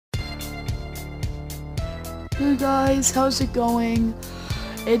Hey guys, how's it going?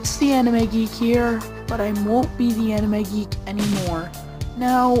 It's the Anime Geek here, but I won't be the Anime Geek anymore.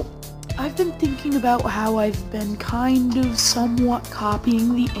 Now, I've been thinking about how I've been kind of somewhat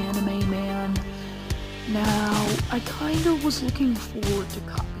copying the Anime Man. Now, I kind of was looking forward to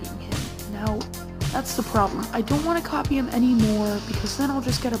copying him. Now, that's the problem. I don't want to copy him anymore because then I'll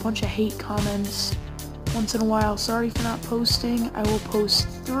just get a bunch of hate comments once in a while. Sorry for not posting. I will post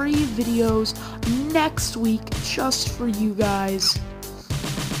 3 videos next week just for you guys.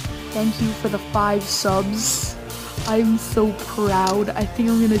 Thank you for the 5 subs. I'm so proud. I think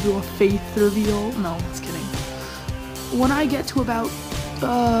I'm gonna do a faith reveal. No, just kidding. When I get to about,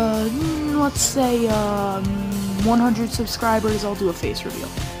 let's say, 100 subscribers, I'll do a face reveal.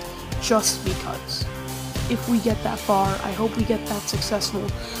 Just because. If we get that far, I hope we get that successful.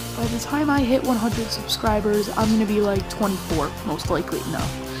 By the time I hit 100 subscribers, I'm gonna be like 24, most likely. No,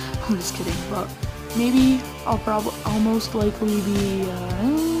 I'm just kidding, but maybe I'll most likely be,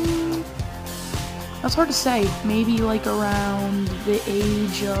 that's hard to say, maybe like around the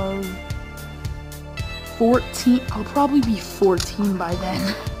age of 14, I'll probably be 14 by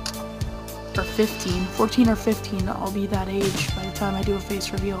then, or 15, 14 or 15, I'll be that age by the time I do a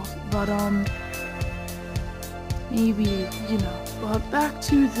face reveal, but, maybe, you know. But back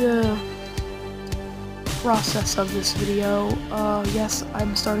to the process of this video. Yes,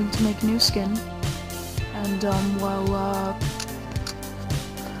 I'm starting to make new skin. And, well,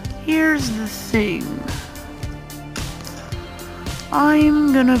 here's the thing.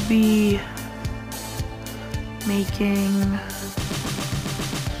 I'm gonna be making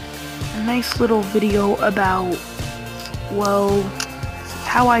a nice little video about, well,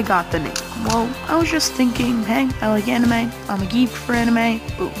 how I got the name. Well, I was just thinking, hey, I like anime, I'm a geek for anime,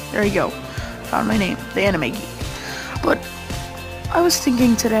 boom, there you go, found my name, the Anime Geek. But I was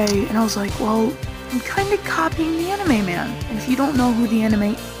thinking today, and I was like, well, I'm kind of copying the Anime Man. And if you don't know who the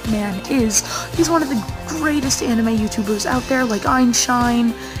Anime Man is, he's one of the greatest anime YouTubers out there, like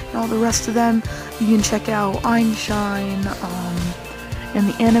Einstein and all the rest of them. You can check out Einstein, and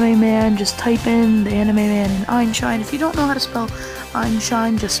the Anime Man, just type in the Anime Man and Einstein. If you don't know how to spell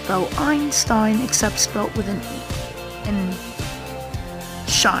Einstein, just spell Einstein, except spelled with an E and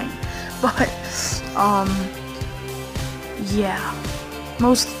shine. But yeah,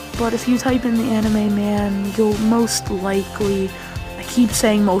 but if you type in the Anime Man, you'll most likely, I keep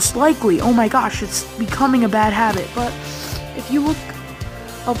saying most likely, oh my gosh, it's becoming a bad habit, but if you look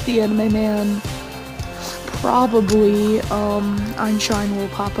up the Anime Man, probably Einstein will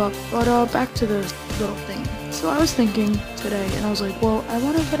pop up. But back to the little thing. So I was thinking today, and I was like, well, I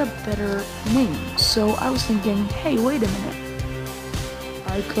want to get a better name. So I was thinking, hey, wait a minute.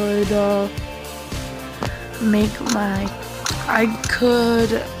 I could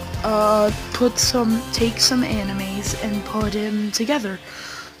take some animes and put them together.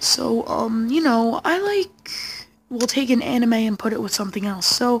 So you know, we'll take an anime and put it with something else.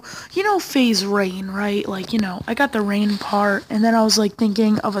 So, you know Phase Rain, right? Like, you know, I got the rain part, and then I was like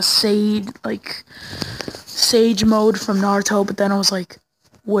thinking of a sage mode from Naruto, but then I was like,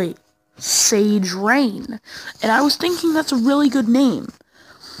 wait, Sage Rain. And I was thinking that's a really good name.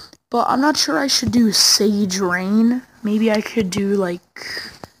 But I'm not sure I should do Sage Rain. Maybe I could do like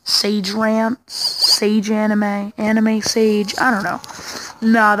Sage Rants, Sage Anime Sage, I don't know.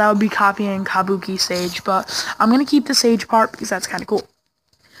 Nah, that would be copying Kabuki Sage, but I'm gonna keep the Sage part because that's kind of cool.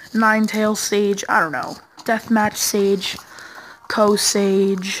 Nine-Tail Sage, I don't know. Deathmatch Sage,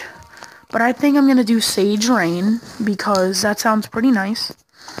 Sage, but I think I'm gonna do Sage Rain because that sounds pretty nice.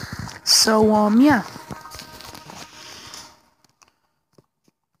 So, yeah.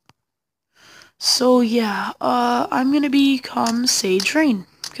 So, yeah, I'm gonna become Sage Rain.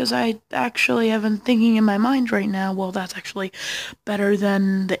 Because I actually have been thinking in my mind right now, well, that's actually better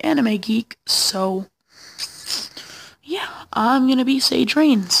than the Anime Geek, so yeah, I'm gonna be Sage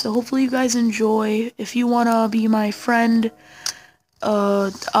Rain. So hopefully you guys enjoy. If you wanna be my friend,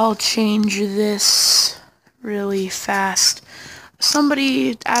 I'll change this really fast.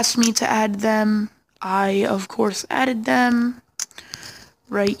 Somebody asked me to add them. I, of course, added them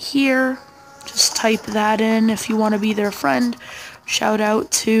right here. Just type that in if you want to be their friend. Shout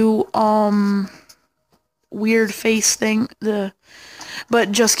out to, weird face thing,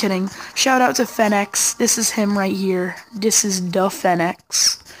 but just kidding. Shout out to Fenix. This is him right here. This is the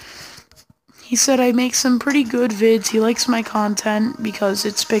Fenix. He said I make some pretty good vids. He likes my content because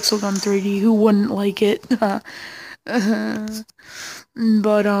it's Pixel Gun 3D. Who wouldn't like it? But, 10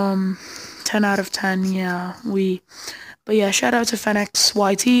 out of 10, yeah. But yeah, shout out to Fenix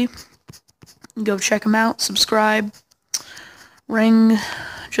YT. Go check him out, subscribe.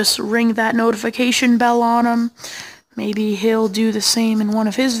 just ring that notification bell on him. Maybe he'll do the same in one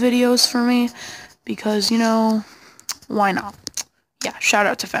of his videos for me, because, you know, why not? Yeah, shout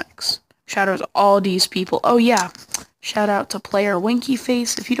out to Phoenix. Shout out to all these people. Oh yeah, shout out to Player Winky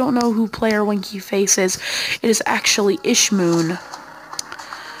Face. If you don't know who Player Winky Face is, it is actually YUSHH.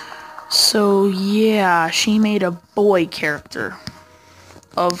 So yeah, she made a boy character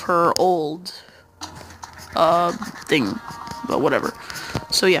of her old thing, but whatever.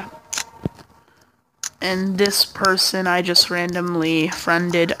 So yeah. And this person I just randomly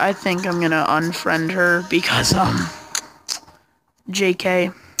friended. I think I'm gonna unfriend her because,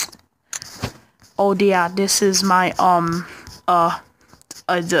 JK. Oh yeah, this is my,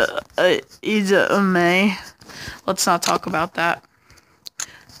 May. Let's not talk about that.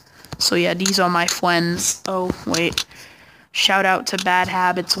 So yeah, these are my friends. Oh, wait. Shout out to Bad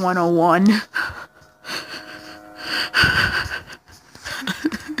Habits 101.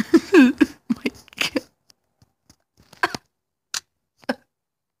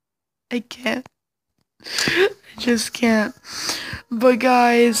 I can't. I just can't. But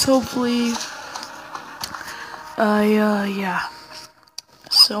guys, hopefully, yeah.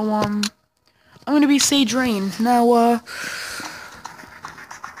 So, I'm gonna be Sage Rain. Now,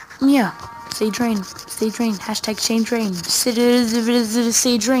 yeah. Sage Rain. Hashtag Sage Rain.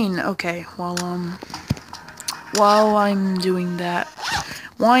 Sage Rain. Okay, while I'm doing that,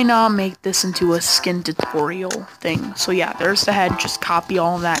 why not make this into a skin tutorial thing? So yeah, there's the head. Just copy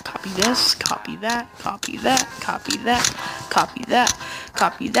all of that. Copy this. Copy that. Copy that. Copy that. Copy that.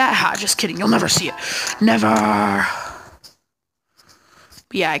 Copy that. Ha, just kidding. You'll never see it. Never.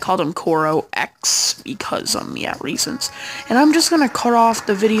 But yeah, I called him Koro X because, yeah, reasons. And I'm just gonna cut off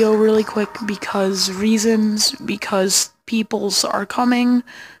the video really quick because peoples are coming,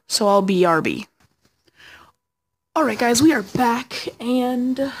 so I'll BRB. Alright guys, we are back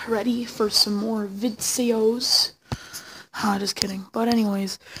and ready for some more videos. Just kidding. But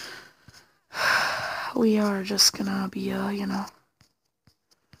anyways, we are just gonna be, you know,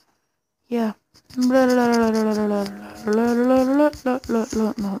 yeah. But,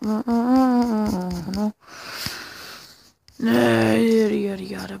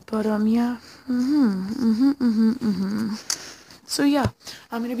 yeah. So, yeah,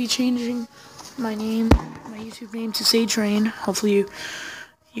 I'm gonna be changing my YouTube name to Sage Rain. Hopefully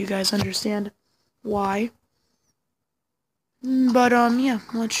you guys understand why. But, yeah,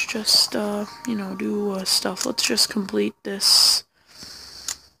 let's just, you know, do, stuff. Let's just complete this.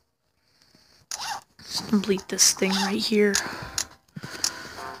 Let's complete this thing right here.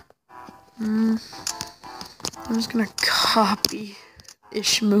 I'm just gonna copy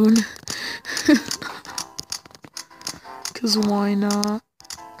YUSHH. Cause why not?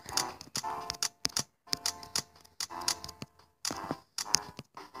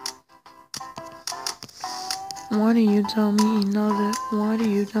 Why do you tell me nothing? Why do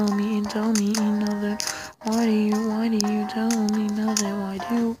you tell me nothing? Why do you tell me nothing? Why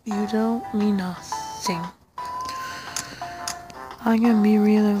do you tell me nothing? I can be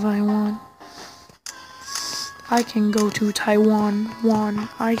real if I want. I can go to Taiwan.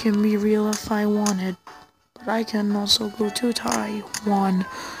 I can be real if I wanted. But I can also go to Taiwan.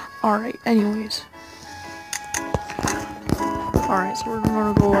 Alright, anyways. Alright, so we're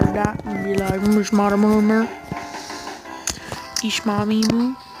gonna go like that and be like,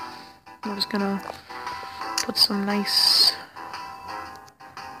 Ishmamimu. We're just gonna put some nice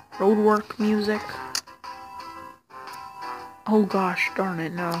roadwork music. Oh gosh, darn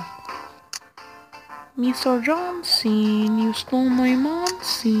it, no. Mr. Johnson, you stole my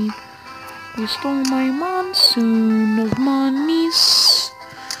monsoon. You stole my monsoon of monies.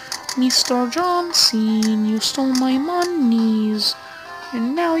 Mr. Johnson, you stole my monies.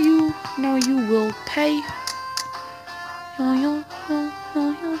 And now you will pay.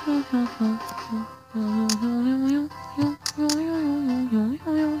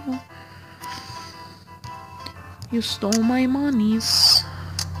 You stole my monies.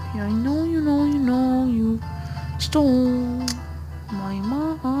 Yeah, I know, you stole my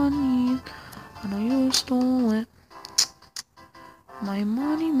money. I know you stole it. My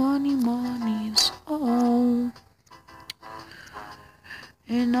money's oh.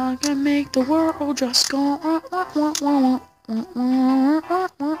 And I can make the world just go.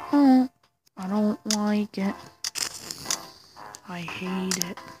 I don't like it. I hate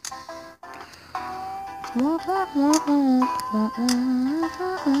it. I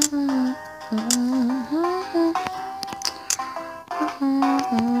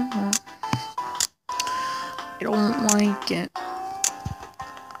don't like it.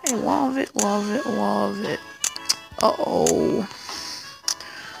 I love it. Uh-oh.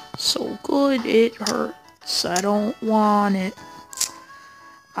 so good it hurts. I don't want it.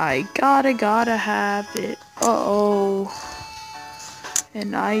 I gotta have it. Uh-oh.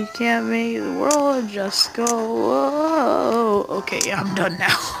 And I can't make the world just go, whoa. Okay, I'm done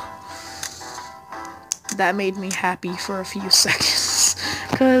now. That made me happy for a few seconds.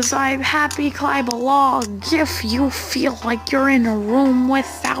 Cause I'm happy climb a log if you feel like you're in a room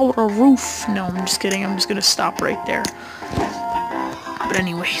without a roof. No, I'm just kidding. I'm just gonna stop right there. But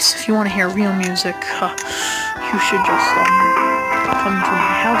anyways, if you want to hear real music, you should just come to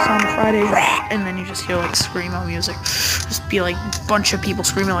my house on a Friday, and then you just hear like screamo music. Just be like a bunch of people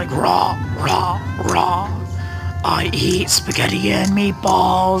screaming like raw, raw, raw. I eat spaghetti and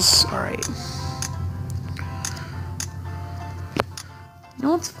meatballs. Alright. You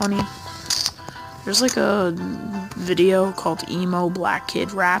know what's funny? There's like a video called Emo Black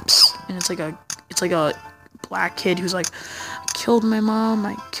Kid Raps, and it's like a black kid who's like, I killed my mom,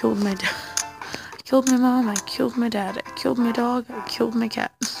 I killed my dad, I killed my mom, I killed my dad, I killed my dog, I killed my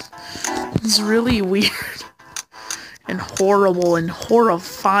cat. It's really weird and horrible and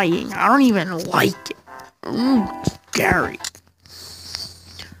horrifying. I don't even like it. Scary.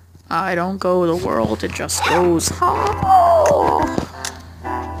 I don't go the world, it just goes. Oh.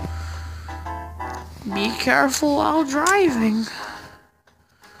 Be careful while driving.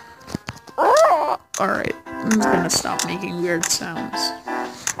 Alright, I'm gonna stop making weird sounds.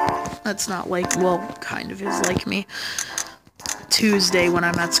 That's not like, well, kind of is like me. Tuesday when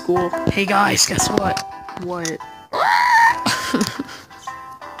I'm at school. Hey guys, guess what? What?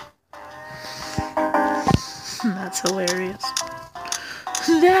 That's hilarious.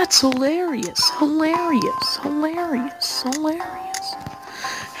 That's hilarious. Hilarious. Hilarious. Hilarious.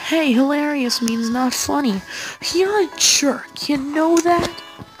 Hey, hilarious means not funny. You're a jerk. You know that?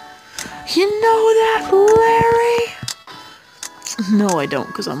 You know that, Larry? No, I don't,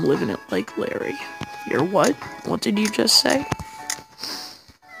 because I'm living it like Larry. You're what? What did you just say?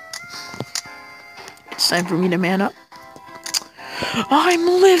 It's time for me to man up. I'm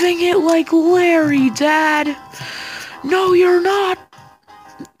living it like Larry, Dad. No, you're not.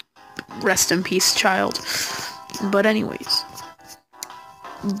 Rest in peace, child. But anyways.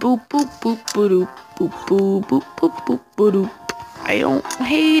 Boop, boop, boop, boop, boop, boop, boop, boop, boop, boop, boop. I don't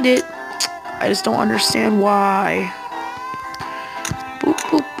hate it. I just don't understand why. Boop,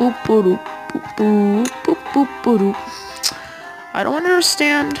 boop, boop, boop, boop, boop, boop, boop, boop. I don't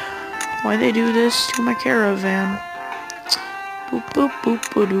understand why they do this to my caravan. Boop, boop, boop,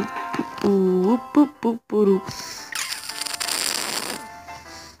 boop, boop, boop, boop, boop, boop.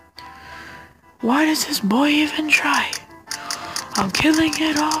 Why does this boy even try? I'm killing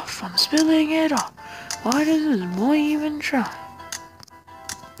it off. I'm spilling it off. Why does this boy even try?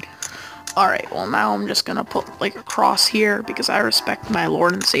 Alright, well now I'm just gonna put like a cross here because I respect my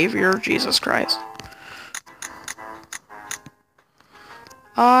Lord and Savior, Jesus Christ.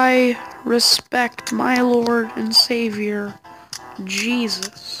 I respect my Lord and Savior,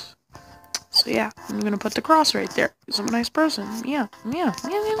 Jesus. So yeah, I'm gonna put the cross right there because I'm a nice person. Yeah,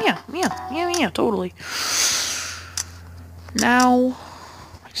 totally. Now,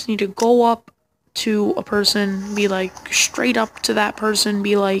 I just need to go up to a person, be like, straight up to that person,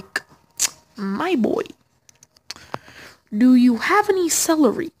 be like, my boy, do you have any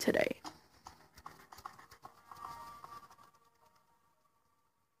celery today?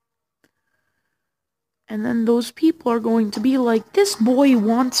 And then those people are going to be like, this boy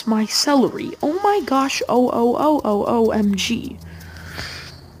wants my celery. Oh my gosh, OMG.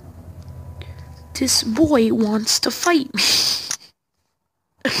 This boy wants to fight me.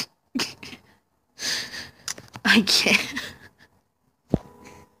 I can't.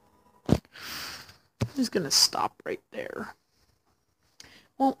 I'm just gonna stop right there.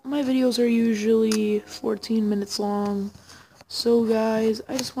 Well, my videos are usually 14 minutes long. So guys,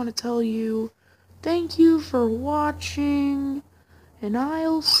 I just want to tell you, thank you for watching. And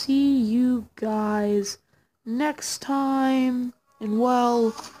I'll see you guys next time. And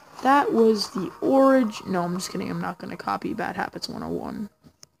well, that was the origin. No, I'm just kidding. I'm not going to copy Bad Habits 101.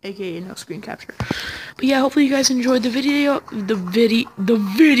 AKA no screen capture. But yeah, hopefully you guys enjoyed the video. The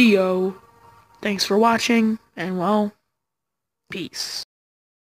video. Thanks for watching. And well, peace.